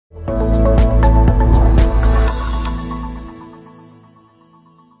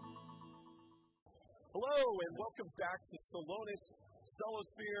back to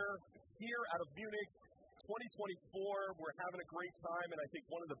Celosphere here out of Munich. 2024, we're having a great time, and I think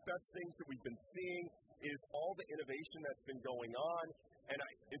one of the best things that we've been seeing is all the innovation that's been going on, and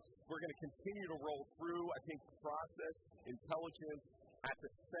we're going to continue to roll through. I think process intelligence at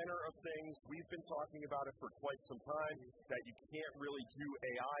the center of things. We've been talking about it for quite some time, that you can't really do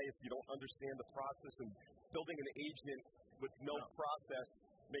AI if you don't understand the process, and building an agent with no process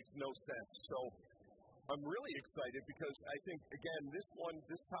makes no sense. So I'm really excited because I think, again,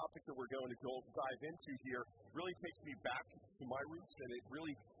 this topic that we're going to dive into here really takes me back to my roots, and it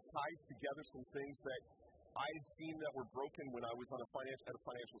really ties together some things that I had seen that were broken when I was at a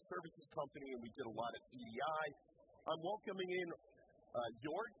financial services company, and we did a lot of EDI. I'm welcoming in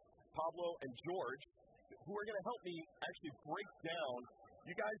Jorg, Pablo, and George, who are going to help me actually break down.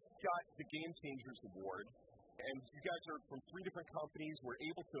 You guys got the Game Changers Award, and you guys are from 3 different companies. We're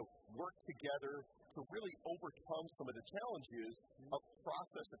able to work together to really overcome some of the challenges of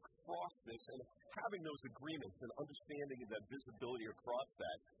process across this and having those agreements and understanding that visibility across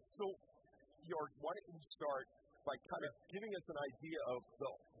that. So, Jorg, why don't you start by kind of giving us an idea of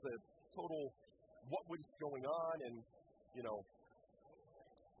the total, what was going on, and, you know,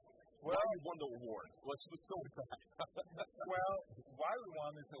 why you won the award. Let's go with that. Well, why we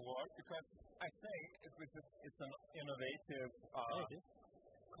won this award? Because I think it's an innovative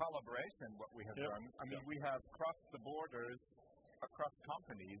collaboration, what we have done. I mean, we have crossed the borders across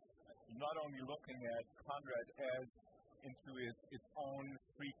companies, not only looking at Conrad as into its own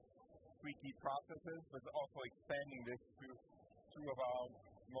three key processes, but also expanding this to 2 of our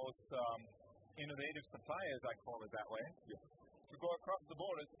most innovative suppliers, I call it that way. Yeah. To go across the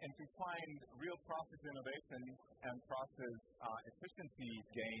borders and to find real process innovation and process efficiency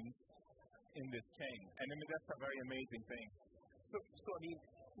gains in this chain. And I mean, that's a very amazing thing. So I mean,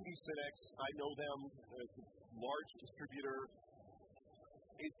 Synnex, I know them, it's a large distributor.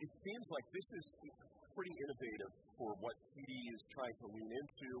 It seems like this is pretty innovative for what TD is trying to lean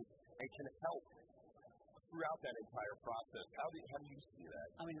into and can help throughout that entire process. How do you see that?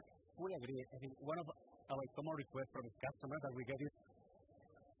 I mean, we agree. I think one of our common requests from customers that we get is,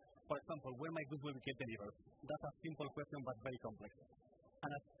 for example, where my goods will get delivered. That's a simple question, but very complex.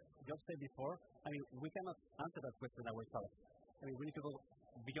 And as Georg said before, I mean, we cannot answer that question ourselves. I mean, we need to go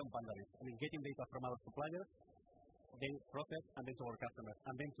beyond boundaries. I mean, getting data from our suppliers, then process, and then to our customers,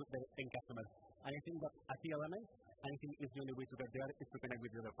 and then to the end customers. And I think that a key element, and I think it's the only way to get there, is to connect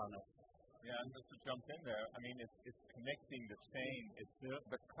with the other partners. Yeah, and just to jump in there, I mean, it's connecting the chain. It's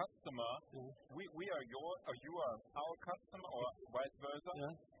the customer. We are you are our customer, or vice versa.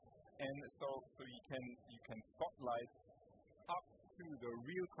 Yeah. And so you can spotlight up to the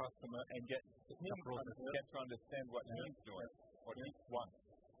real customer and get to understand what he's doing, what he wants.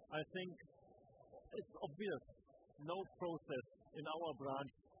 I think it's obvious. No process in our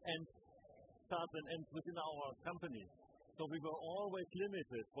branch starts and ends within our company. So we were always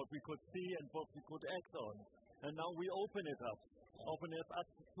limited what we could see and what we could act on. And now we open it up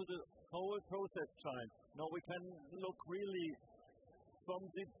to the whole process chain. Now we can look really from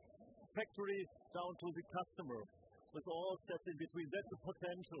the factory down to the customer with all steps in between. That's a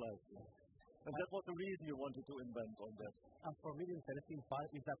potential, I think. And that was the reason you wanted to invent on that. And for me, the interesting part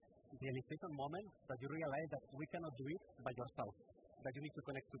is that the realization moment that you realize that we cannot do it by yourself, that you need to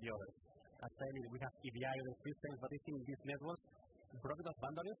connect to the others. As I mean, we have EDI and systems, but I think these networks broke those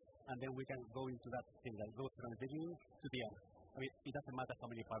boundaries, and then we can go into that thing that goes from the beginning to the end. I mean, it doesn't matter how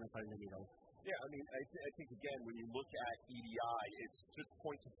many partners are in the middle. Yeah, I mean, I think, again, when you look at EDI, it's just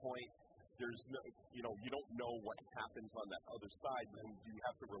point to point. There's no, you don't know what happens on that other side, and you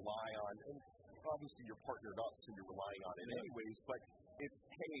have to rely on, and obviously you're partnered up, so you're relying on it anyways, but it's,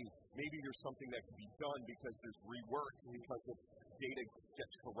 hey, maybe there's something that can be done because there's rework, because the data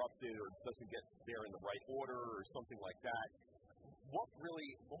gets corrupted or doesn't get there in the right order or something like that.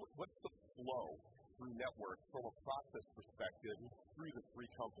 What's the flow through network from a process perspective through the 3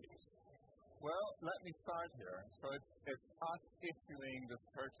 companies? Well, let me start here. So it's us issuing this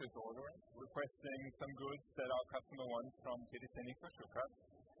purchase order, requesting some goods that our customer wants from TD Synnex or Schukat,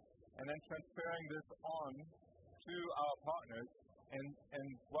 and then transferring this on to our partners. And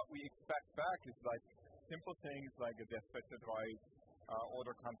what we expect back is like simple things like a dispatch advice,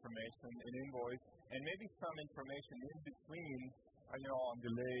 order confirmation, an invoice, and maybe some information in between, on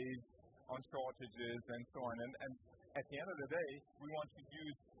delays, on shortages, and so on. And at the end of the day, we want to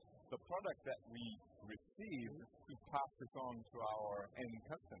use the product that we receive to pass this on to our end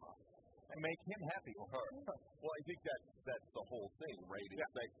customer and make him happy or her. Well, I think that's the whole thing, right?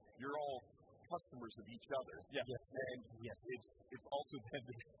 It's that you're all customers of each other. Yes. And it's also that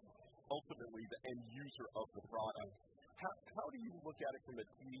ultimately the end user of the product. How do you look at it from a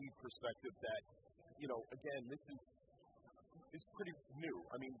TD perspective that, again, this is pretty new.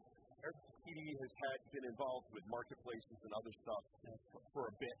 I mean, TD has been involved with marketplaces and other stuff for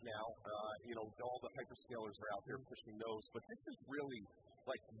a bit now. All the hyperscalers are out there pushing those, but this is really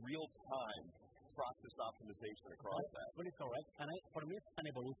like real-time process optimization across that. Fully correct. And for me, it's an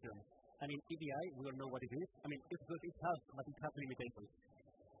evolution. I mean, EDI, we don't know what it is. I mean, it's good, it's hard, but it has limitations.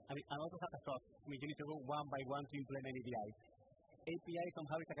 I mean, and also has a cost. I mean, you need to go one by one to implement EDI. API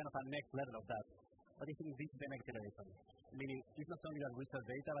somehow is a kind of a next level of that. But I think this is the next generation. Meaning, it's not only that we share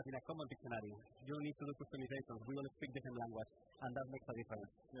data, but in a common dictionary. You don't need to do customizations. We all speak the same language, and that makes a difference.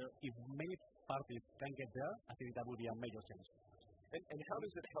 Yeah. If many parties can get there, I think that would be a major change. And how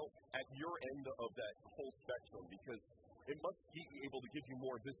does it help at your end of that whole spectrum? Because it must be able to give you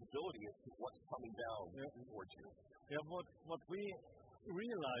more visibility into what's coming down towards you. Yeah, what we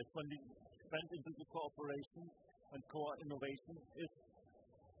realized when we went into the cooperation and core innovation is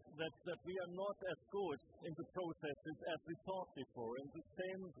that we are not as good in the processes as we thought before. In the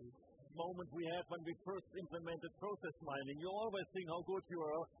same moment we had when we first implemented process mining, you always think how good you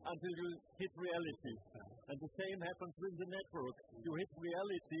are until you hit reality. And the same happens with the network. You hit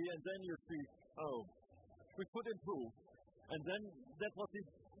reality and then you see, we could improve. And then that was the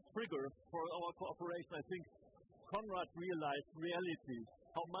trigger for our cooperation. I think Conrad realized reality,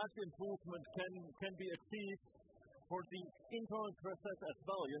 how much improvement can be achieved for the internal process as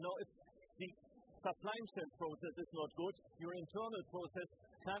well. If the supply chain process is not good, your internal process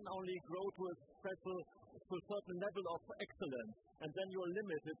can only grow to a certain level of excellence, and then you're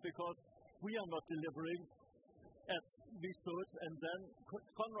limited because we are not delivering as we should, and then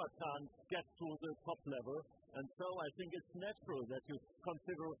Conrad can't get to the top level. And so I think it's natural that you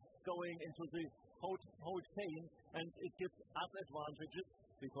consider going into the whole chain, and it gives us advantages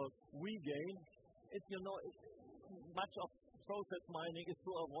because we gain. Much of process mining is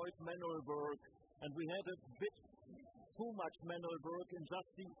to avoid manual work, and we had a bit too much manual work in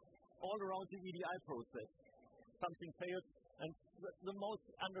just all around the EDI process. Something fails, and the most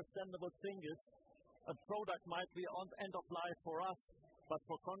understandable thing is a product might be on end of life for us, but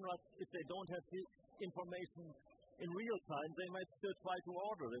for Conrad, if they don't have the information in real time, they might still try to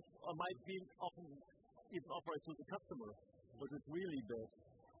order it, or might be even offer it to the customer, which is really bad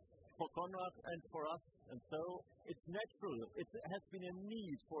for Conrad and for us. And so it's natural. It has been a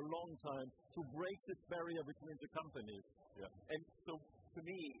need for a long time to break this barrier between the companies. Yeah. And so to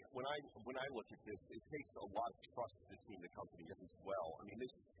me, when I look at this, it takes a lot of trust between the companies as well. I mean,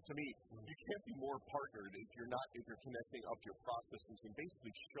 to me, you can't be more partnered if you're connecting up your processes and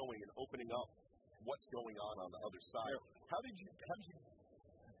basically showing and opening up what's going on the other side. Yeah. How did you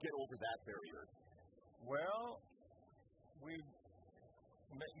get over that barrier? Well,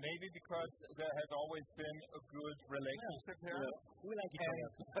 maybe because there has always been a good relationship here. Yeah. We like each other.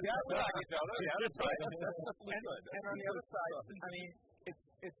 Yeah, we like each other. Yeah, that's right. That's definitely good. And on the other side, I mean,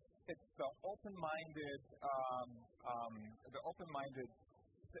 it's the open-minded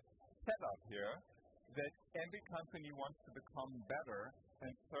setup here that every company wants to become better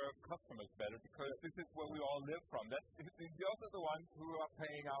and serve customers better, because this is where we all live from. Those are the ones who are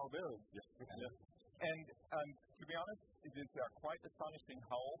paying our bills. Yeah. And to be honest, it is quite astonishing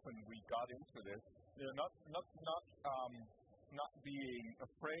how open we got into this. Not being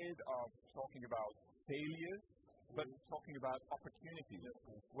afraid of talking about failures, but talking about opportunities,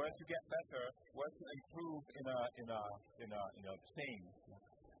 where to get better, where to improve in a chain.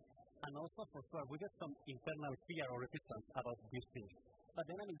 And also, for sure, we get some internal fear or resistance about these things. But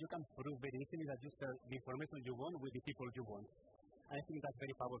then, you can prove very easily that you share the information you want with the people you want. And I think that's a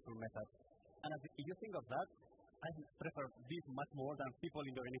very powerful message. And if you think of that, I prefer this much more than people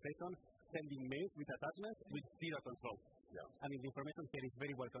in the organization sending mails with attachments with zero control. Yeah. The information here is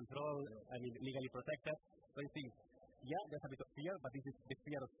very well controlled, legally protected. So I think, there's a bit of fear, but this is the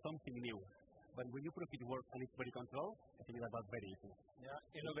fear of something new. But when you prove it works and it's very controlled, I think that's very easy.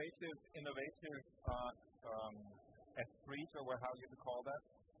 Yeah, innovative esprit, or how you would call that?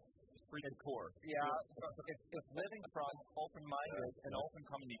 Esprit and core. Yeah, so it's living from open-minded and open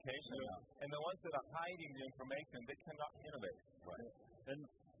communication. Yeah. And the ones that are hiding the information, they cannot innovate. Right. And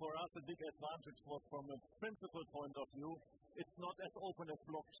for us, the big advantage was from a principle point of view, it's not as open as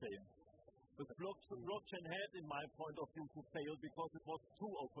blockchain. The blockchain had, in my point of view, to fail because it was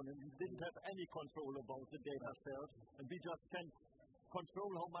too open and we didn't have any control about the data shared. And we just can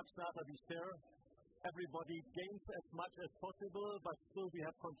control how much data we share. Everybody gains as much as possible, but still we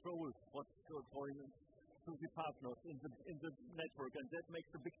have control what's going to the partners in the network, and that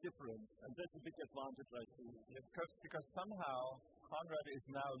makes a big difference, and that's a big advantage, I see. Because somehow Conrad is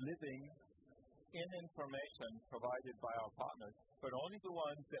now living in information provided by our partners, but only the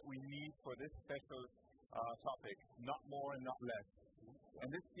ones that we need for this special topic, not more and not less. And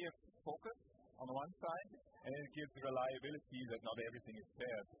this gives focus on the one side, and it gives reliability that not everything is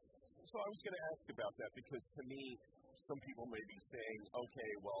shared. So I was going to ask about that, because to me, some people may be saying,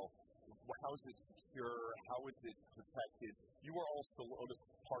 okay, well, how is it secure? How is it protected? You were also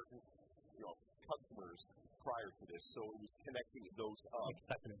customers prior to this, so it was connecting those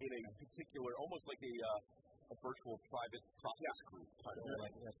up in a particular, almost like a virtual private process group kind of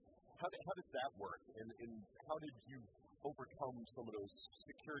way. Yes. How does that work? And how did you overcome some of those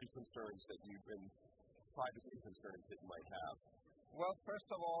security concerns that you've been, privacy concerns that you might have? Well, first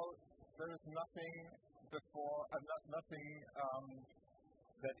of all, there is nothing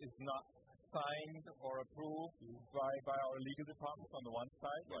that is not signed or approved by our legal department on the one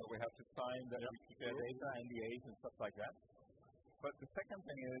side. Well, we have to sign that we share data, NDAs and stuff like that. But the second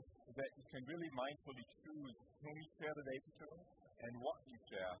thing is that you can really mindfully choose whom you share the data to and what you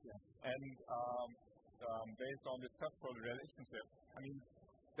share. Yeah. And based on this trustful relationship, I mean,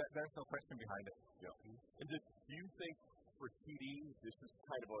 there's no question behind it. Yeah. And do you think for TD, this is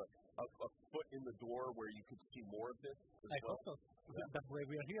kind of a foot in the door where you could see more of this? I hope so. Yeah. That's why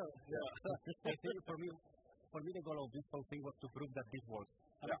we are here. Yeah. I think for me, the goal of this whole thing was to prove that this works.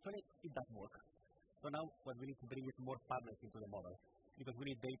 And actually, it does work. So now what we need to bring is more partners into the model. Because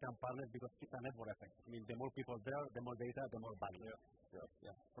we need data and partners, because it's a network effect. I mean, the more people there, the more data, the more value.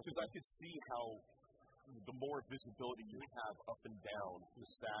 Yeah. Because I could see how the more visibility you have up and down the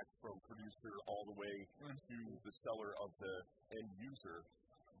stack from producer all the way to the seller of the end user,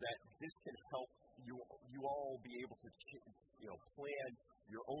 that this can help you all be able to plan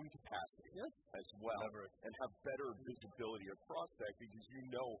your own capacity as well and have better visibility across that, because you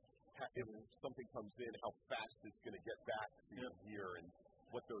know if something comes in, how fast it's going to get back to here, and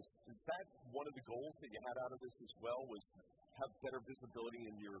what those. Is that one of the goals that you had out of this as well, was have better visibility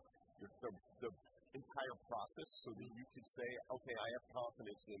in the entire process, so that you could say, okay, I have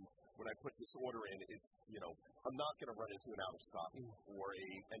confidence in when I put this order in, it's, I'm not going to run into an out of stock or a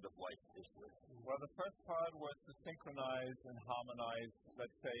end of life issue. Well, the first part was to synchronize and harmonize,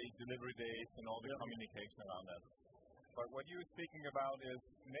 let's say, delivery dates and all the communication around that. But what you're speaking about is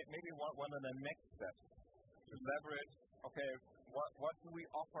maybe one of the next steps to leverage, okay, what do we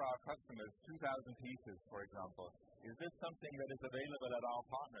offer our customers, 2,000 pieces, for example? Is this something that is available at our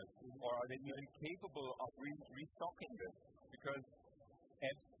partners, or are they even capable of restocking this? Because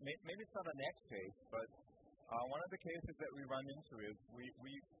maybe it's not an edge case, but one of the cases that we run into is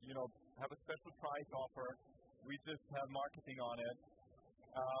we have a special price offer, we just have marketing on it,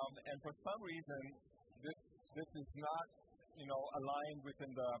 and for some reason this is not aligned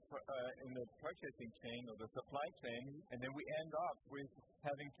within the purchasing chain or the supply chain, and then we end up with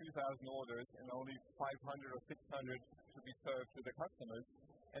having 2,000 orders and only 500 or 600 to be served to the customers,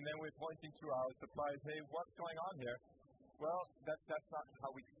 and then we're pointing to our suppliers, hey, what's going on here? Well, that's not how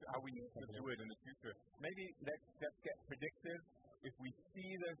we need to do it in the future. Maybe let's get predictive. If we see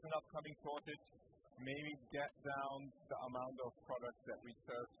there's an upcoming shortage, maybe get down the amount of products that we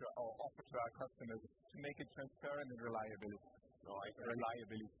serve or offer to our customers to make it transparent and reliability.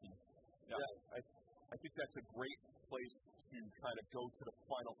 Yeah, I think that's a great place to kind of go to the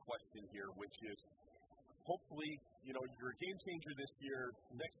final question here, which is, hopefully, you're a game changer this year.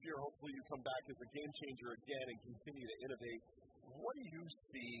 Next year, hopefully you come back as a game changer again and continue to innovate. What do you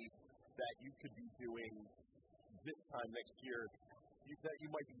see that you could be doing this time next year that you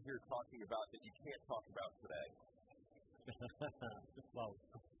might be here talking about that you can't talk about today? Wow.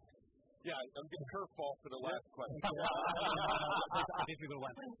 Yeah, I'm getting a curveball for the last question. A difficult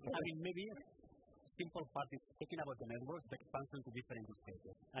one. I mean, maybe simple part is talking about the networks, the expansion to different use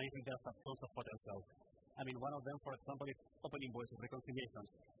cases. And I think there's a tons of potential. I mean, one of them, for example, is open invoice reconciliations.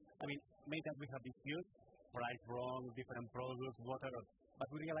 I mean, many times we have disputes, price wrong, different products, whatever, but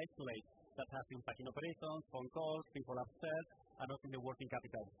we realize too late that has impact in operations, phone calls, people upset, and also in the working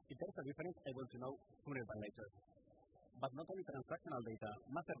capital. If there's a difference, I want to know sooner than later. But not only transactional data,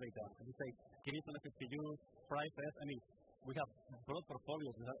 master data. As you say, keys on FSPUs, prices. I mean, we have broad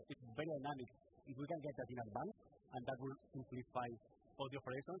portfolios. It's very dynamic. If we can get that in advance, and that will simplify all the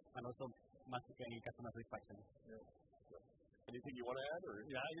operations and also any customer satisfaction. Anything you want to add? Or?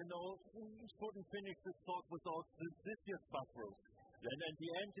 Couldn't finish this talk without this year's buzzword. And at the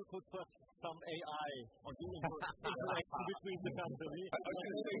end, you could put some AI on the interaction between the company. I was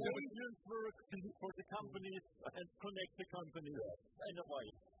going to say, solutions work for the companies and connect the companies in a way.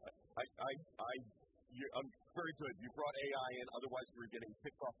 I I'm very good. You brought AI in, otherwise we were getting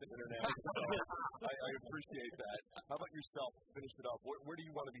kicked off the internet. So I appreciate that. How about yourself? To finish it up, where do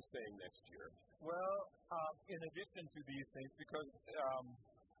you want to be staying next year? Well, in addition to these things, because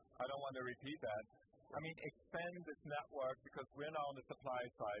I don't want to repeat that, I mean, expand this network because we're now on the supply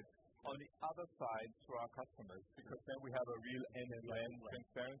side, on the other side to our customers, because then we have a real end-to-end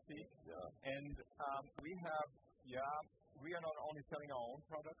transparency. Yeah. And we are not only selling our own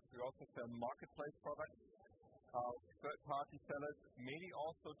products, we also sell marketplace products, third-party sellers, maybe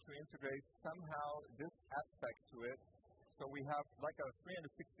also to integrate somehow this aspect to it. So we have like a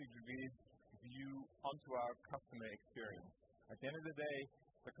 360-degree view onto our customer experience. At the end of the day,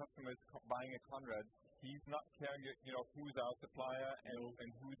 the customer is buying a Conrad. He's not caring, who's our supplier and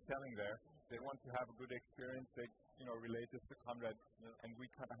who's selling there. They want to have a good experience. They, relate this to Conrad, and we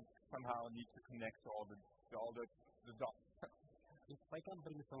kind of somehow need to connect all the dots. If I can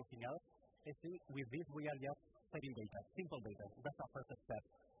bring something else, I think with this we are just setting data, simple data. That's our first step.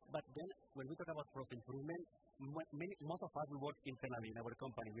 But then when we talk about process improvement, most of us we work internally in our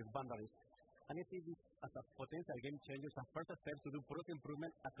company with boundaries. And I see this as a potential game changer, as a first step to do process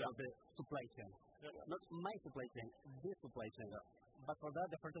improvement across the supply chain. Not my supply chain, this supply chain. But for that,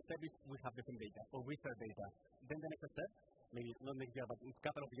 the first step is we have the same data, or we share data. Then the next step, maybe not next year, but in a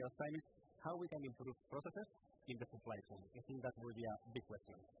couple of years' time, is how we can improve processes in the supply chain. I think that will be a big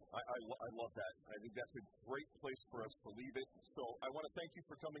question. I love that. I think that's a great place for us to leave it. So I want to thank you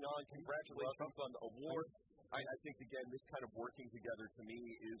for coming on. Congratulations on the award. I think, again, this kind of working together to me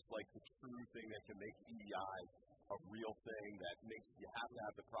is like the true thing that can make EDI a real thing that makes you have to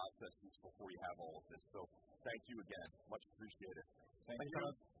have the processes before you have all of this. So thank you again. Much appreciated. Thank you.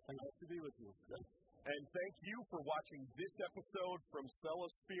 Nice to be with you. Yes. And thank you for watching this episode from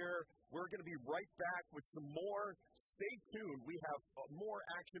Celosphere. We're going to be right back with some more. Stay tuned. We have more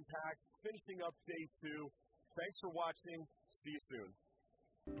action-packed, finishing up day 2. Thanks for watching. See you soon.